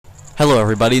Hello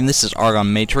everybody, and this is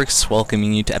Argon Matrix,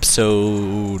 welcoming you to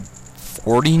episode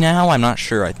 40 now? I'm not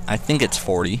sure, I think it's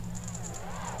 40.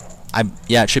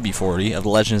 Yeah, it should be 40, of The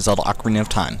Legend of Zelda Ocarina of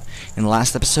Time. In the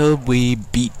last episode, we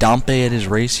beat Dampé at his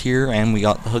race here, and we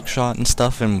got the hookshot and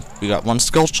stuff, and we got one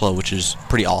Skulltula, which is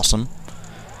pretty awesome.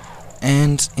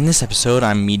 And in this episode,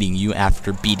 I'm meeting you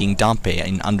after beating Dampé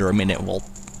in under a minute, well,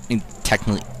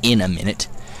 technically in a minute,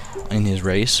 in his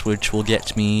race, which will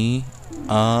get me,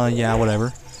 yeah,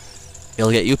 whatever. It'll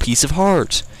get you a piece of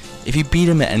heart. If you beat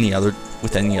him at any other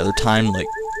time, like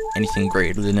anything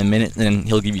greater than a minute, then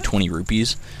he'll give you 20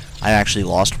 rupees. I actually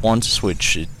lost once,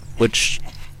 which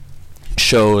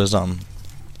shows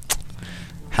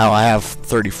how I have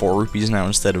 34 rupees now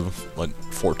instead of like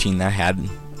 14 that I had in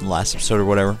the last episode or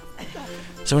whatever.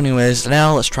 So anyways,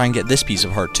 now let's try and get this piece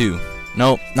of heart too.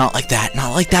 Nope, not like that,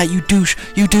 not like that, you douche,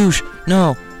 you douche.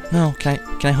 No, no, can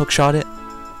I hookshot it?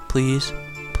 Please,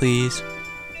 please.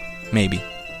 Maybe.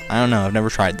 I don't know, I've never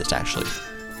tried this actually.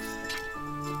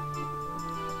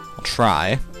 I'll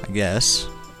try, I guess.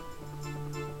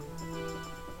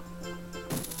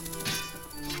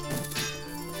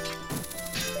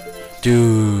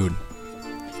 Dude.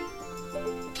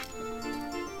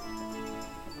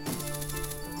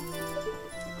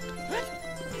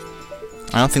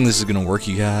 I don't think this is gonna work,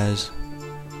 you guys.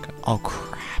 Oh crap.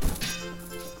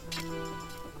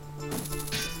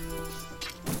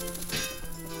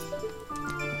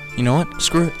 You know what?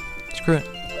 Screw it. Screw it.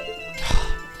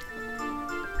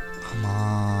 Come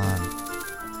on.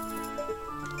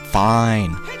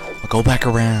 Fine. I'll go back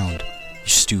around. You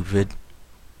stupid.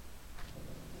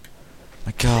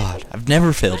 My god. I've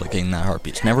never failed at getting that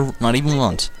heartbeat. Never. Not even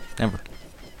once. Never.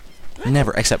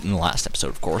 Never. Except in the last episode,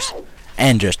 of course.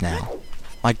 And just now.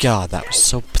 My god, that was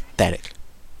so pathetic.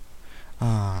 You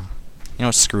know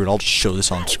what? Screw it. I'll just show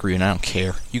this on screen. I don't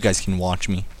care. You guys can watch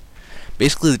me.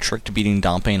 Basically, the trick to beating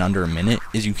Dampé in under a minute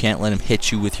is you can't let him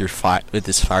hit you with his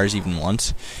fires even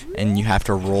once, and you have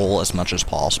to roll as much as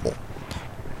possible.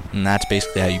 And that's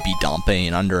basically how you beat Dampé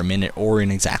in under a minute, or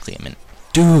in exactly a minute.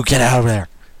 Dude, get out of there!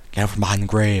 Get out from behind the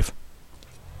grave.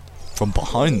 From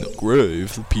behind the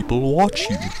grave, the people will watch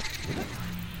you.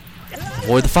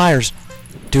 Avoid the fires.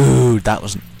 Dude, that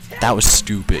was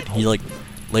stupid. He like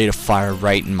laid a fire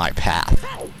right in my path.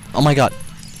 Oh my god.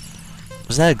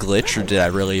 Was that a glitch, or did I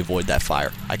really avoid that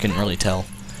fire? I couldn't really tell.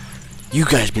 You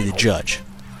guys be the judge.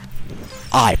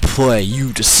 I play,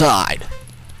 you decide.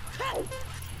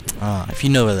 If you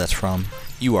know where that's from,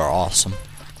 you are awesome.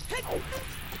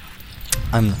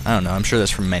 I don't know, I'm sure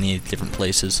that's from many different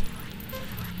places.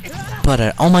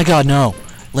 But, oh my god, no!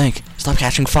 Link, stop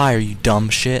catching fire, you dumb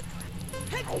shit.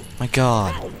 My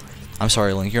god. I'm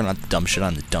sorry, Link, you're not the dumb shit,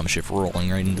 I'm the dumb shit for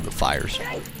rolling right into the fires.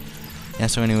 Yeah,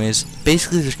 so anyways,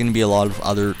 basically there's going to be a lot of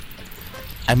other...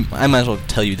 I might as well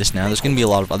tell you this now. There's going to be a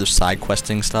lot of other side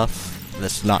questing stuff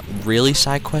that's not really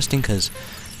side questing, because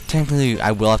technically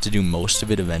I will have to do most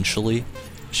of it eventually.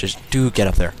 It's just, dude, get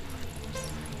up there.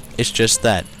 It's just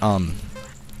that,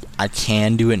 I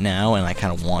can do it now, and I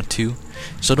kind of want to.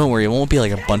 So don't worry, it won't be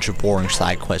like a bunch of boring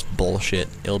side quest bullshit.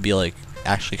 It'll be like,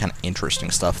 actually kind of interesting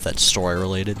stuff that's story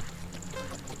related.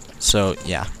 So,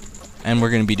 yeah. And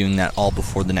we're going to be doing that all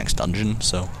before the next dungeon,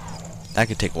 so that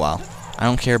could take a while. I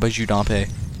don't care about you, Dampé.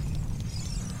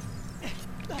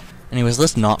 Anyways,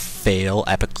 let's not fail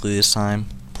epically this time,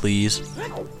 please.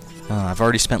 I've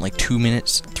already spent like 3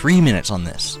 minutes on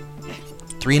this.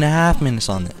 3.5 minutes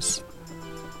on this.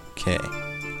 Okay,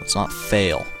 let's not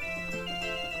fail.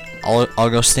 I'll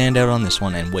go stand out on this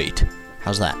one and wait.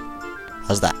 How's that?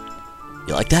 How's that?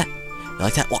 You like that? You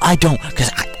like that? Well, I don't, because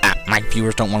my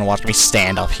viewers don't want to watch me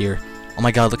stand up here. Oh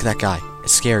my god, look at that guy.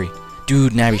 It's scary.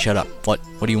 Dude, Navi, shut up. What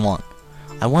do you want?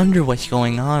 I wonder what's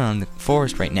going on in the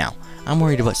forest right now. I'm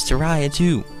worried about Soraya,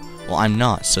 too. Well, I'm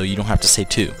not, so you don't have to say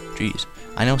too. Jeez.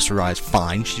 I know Soraya's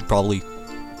fine. She's probably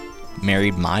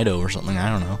married Mido or something. I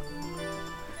don't know.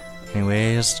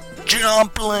 Anyways,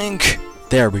 jump, Link!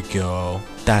 There we go.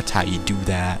 That's how you do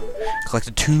that.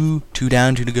 Collected 2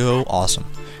 down, 2 to go. Awesome.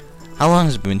 How long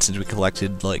has it been since we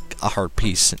collected, like, a heart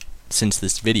piece since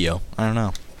this video? I don't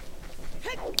know.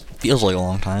 Feels like a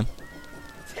long time.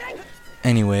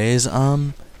 Anyways,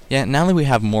 yeah, now that we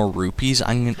have more rupees,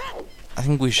 I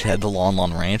think we should head to Lon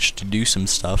Lon Ranch to do some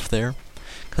stuff there.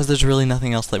 Because there's really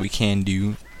nothing else that we can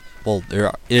do. Well,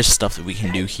 there is stuff that we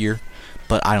can do here,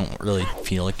 but I don't really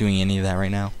feel like doing any of that right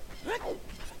now.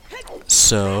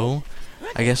 So,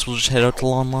 I guess we'll just head out to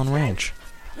Lon Lon Ranch.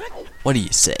 What do you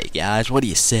say, guys? What do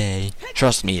you say?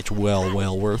 Trust me, it's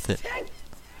well worth it.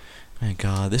 My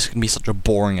god, this is gonna be such a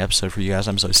boring episode for you guys.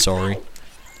 I'm so sorry.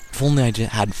 If only I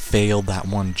hadn't failed that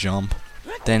one jump.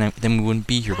 then we wouldn't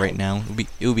be here right now.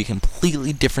 It would be a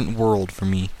completely different world for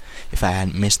me if I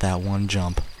hadn't missed that one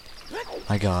jump.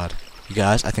 My God, you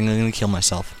guys, I think I'm gonna kill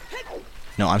myself.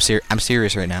 No, I'm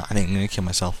serious right now. I think I'm gonna kill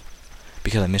myself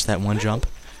because I missed that one jump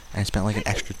and I spent like an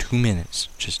extra 2 minutes.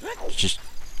 Just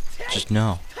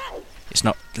no. It's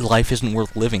not. Life isn't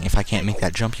worth living if I can't make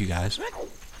that jump, you guys.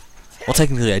 Well,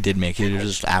 technically I did make it. It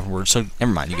was just afterwards, so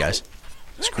never mind, you guys.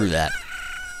 Screw that.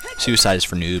 Suicide is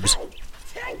for noobs.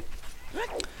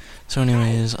 So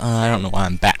anyways, I don't know why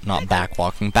I'm not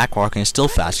backwalking. Backwalking is still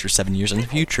faster 7 years in the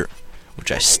future,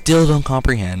 which I still don't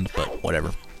comprehend, but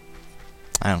whatever.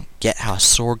 I don't get how a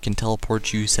sword can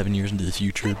teleport you 7 years into the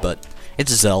future, but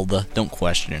it's Zelda. Don't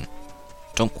question it.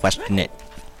 Don't question it.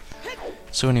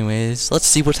 So anyways, let's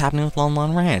see what's happening with Lon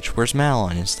Lon Ranch. Where's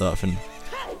Malon and stuff? And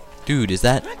dude, is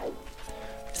that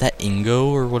Ingo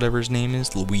or whatever his name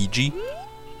is? Luigi?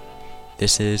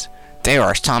 There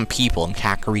are some people in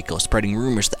Kakariko spreading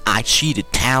rumors that I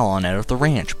cheated Talon out of the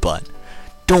ranch, but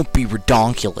don't be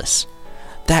redonkulous.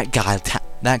 That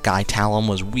guy Talon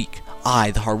was weak.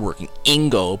 I, the hardworking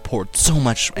Ingo, poured so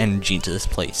much energy into this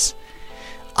place.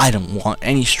 I don't want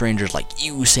any strangers like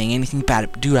you saying anything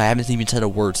bad. Dude, I haven't even said a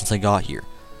word since I got here.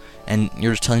 And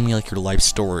you're just telling me like your life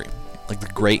story. Like the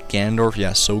great Ganondorf?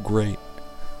 Yeah, so great.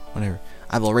 Whatever.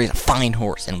 I will raise a fine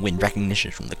horse and win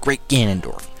recognition from the great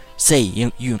Ganondorf. Say,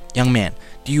 you young man,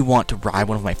 do you want to ride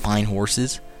one of my fine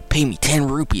horses? Pay me 10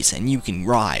 rupees and you can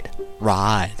ride.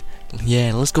 Ride.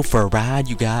 Yeah, let's go for a ride,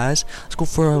 you guys. Let's go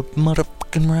for a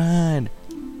motherfucking ride.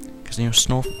 Because, you know,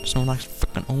 Snorlax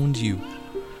fucking owns you.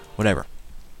 Whatever.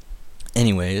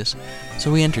 Anyways,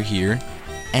 so we enter here,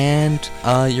 and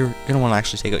you're gonna want to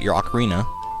actually take out your Ocarina,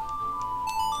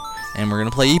 and we're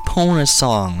gonna play Epona's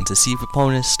song to see if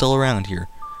Epona's still around here.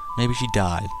 Maybe she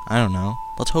died. I don't know.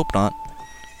 Let's hope not.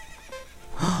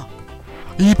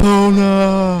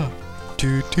 Epona!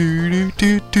 Do do do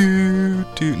do do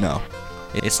do. No,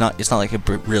 it's not like a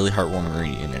really heartwarming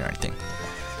reunion or anything.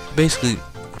 Basically,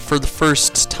 for the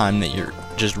first time that you're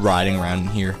just riding around in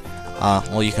here.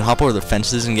 Well, you can hop over the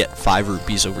fences and get 5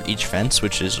 rupees over each fence,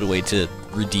 which is a way to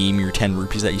redeem your 10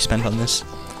 rupees that you spent on this.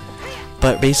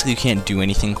 But basically, you can't do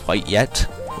anything quite yet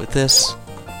with this.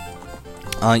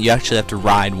 You actually have to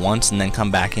ride once and then come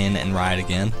back in and ride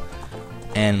again.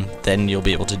 And then you'll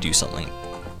be able to do something.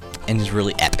 And it's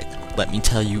really epic. Let me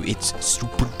tell you, it's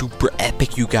super duper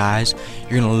epic, you guys.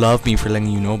 You're gonna love me for letting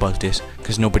you know about this,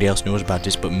 because nobody else knows about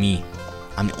this but me.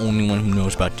 I'm the only one who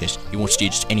knows about this. You won't see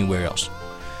it just anywhere else.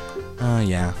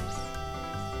 Yeah.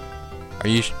 Are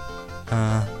you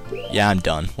yeah, I'm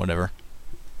done. Whatever.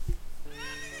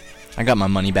 I got my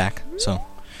money back, so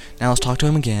now let's talk to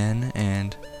him again,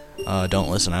 and don't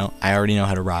listen out. I already know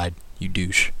how to ride, you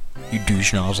douche. You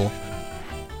douche nozzle.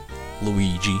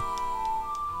 Luigi.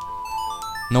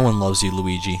 No one loves you,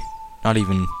 Luigi. Not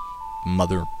even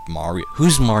Mother Mario.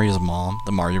 Who's Mario's mom?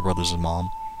 The Mario Brothers'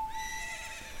 mom?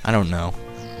 I don't know.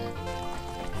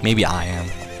 Maybe I am.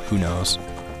 Who knows?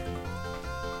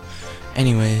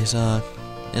 Anyways,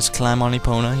 let's climb on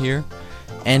Epona here.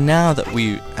 And now that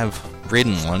we have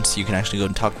ridden once, you can actually go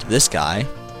and talk to this guy,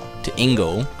 to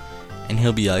Ingo, and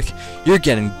he'll be like, "You're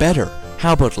getting better.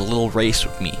 How about a little race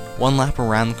with me? 1 lap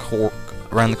around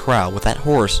the corral with that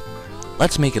horse.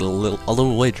 Let's make it a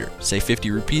little wager. Say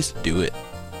 50 rupees. Do it."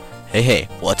 Hey,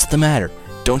 what's the matter?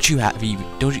 Don't you?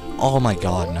 Oh my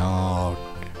God, no.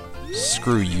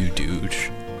 Screw you, douche.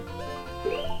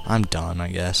 I'm done, I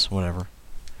guess. Whatever.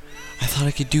 I thought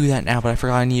I could do that now, but I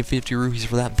forgot I needed 50 rupees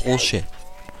for that bullshit.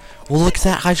 Well, look at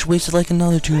that. I just wasted like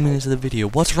another 2 minutes of the video.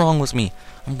 What's wrong with me?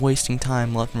 I'm wasting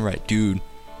time left and right. Dude,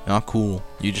 not cool.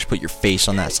 You just put your face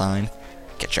on that sign.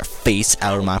 Get your face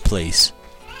out of my place.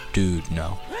 Dude,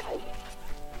 no.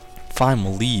 Fine,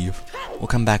 we'll leave. We'll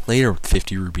come back later with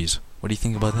 50 rupees. What do you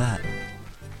think about that?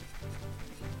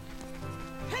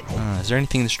 Is there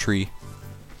anything in this tree?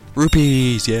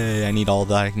 Rupees! Yay, I need all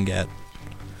that I can get.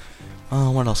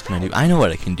 What else can I do? I know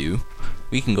what I can do.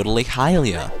 We can go to Lake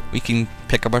Hylia. We can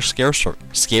pick up our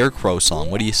Scarecrow song.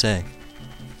 What do you say?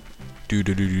 Link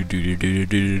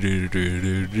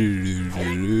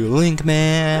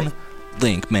man!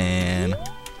 Link man!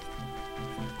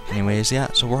 Anyways, yeah,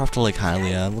 so we're off to Lake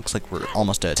Hylia. Looks like we're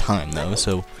almost out of time, though,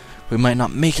 so we might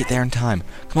not make it there in time.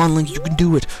 Come on, Link, you can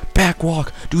do it!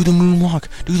 Backwalk! Do the moonwalk!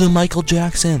 Do the Michael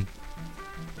Jackson!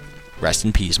 Rest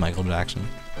in peace, Michael Jackson.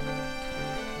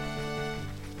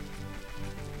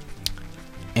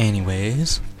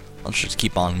 Anyways, let's just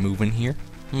keep on moving here.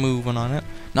 Moving on it.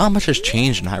 Not much has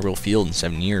changed in Hyrule Field in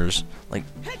 7 years. Like,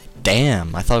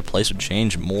 damn, I thought a place would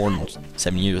change more in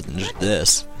 7 years than just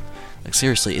this. Like,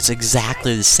 seriously, it's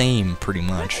exactly the same, pretty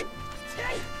much.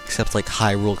 except like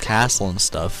Hyrule Castle and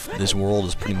stuff. This world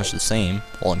is pretty much the same.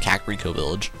 Well, in Kakariko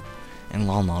Village. And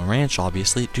Lon Lon Ranch,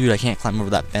 obviously. Dude, I can't climb over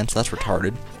that fence. That's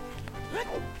retarded.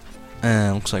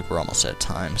 Looks like we're almost out of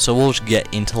time. So we'll just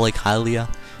get into Lake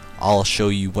Hylia. I'll show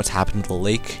you what's happened to the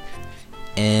lake.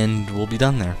 And we'll be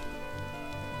done there.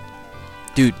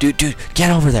 Dude,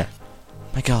 get over there.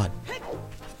 My god.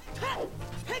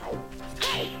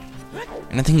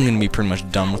 And I think I'm going to be pretty much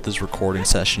done with this recording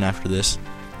session after this.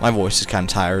 My voice is kind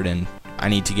of tired, and I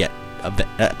need to get an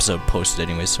episode posted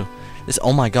anyway. So, this.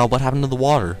 Oh my god, what happened to the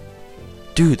water?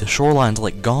 Dude, the shoreline's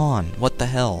like gone. What the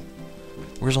hell?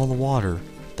 Where's all the water?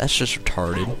 That's just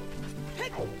retarded.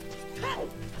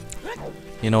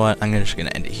 You know what? I'm just going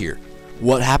to end it here.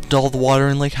 What happened to all the water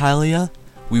in Lake Hylia?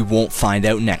 We won't find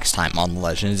out next time on The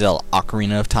Legend of Zelda: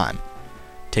 Ocarina of Time.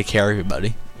 Take care,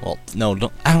 everybody. Well, no,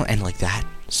 I don't end like that.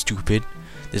 Stupid.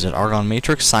 This is Argon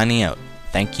Matrix signing out.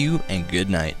 Thank you and good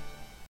night.